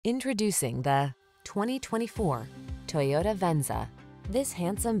Introducing the 2024 Toyota Venza. This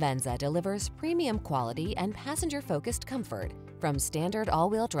handsome Venza delivers premium quality and passenger-focused comfort. From standard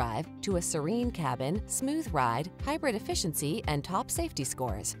all-wheel drive to a serene cabin, smooth ride, hybrid efficiency, and top safety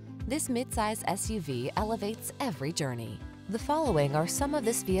scores, this midsize SUV elevates every journey. The following are some of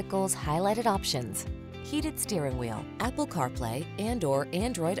this vehicle's highlighted options: heated steering wheel, Apple CarPlay and/or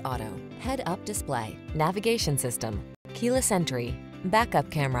Android Auto, head-up display, navigation system, keyless entry, backup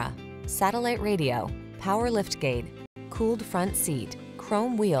camera, satellite radio, power liftgate, cooled front seat,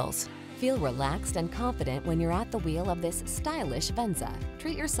 chrome wheels. Feel relaxed and confident when you're at the wheel of this stylish Venza.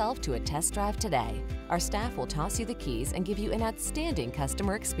 Treat yourself to a test drive today. Our staff will toss you the keys and give you an outstanding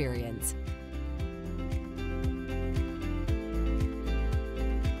customer experience.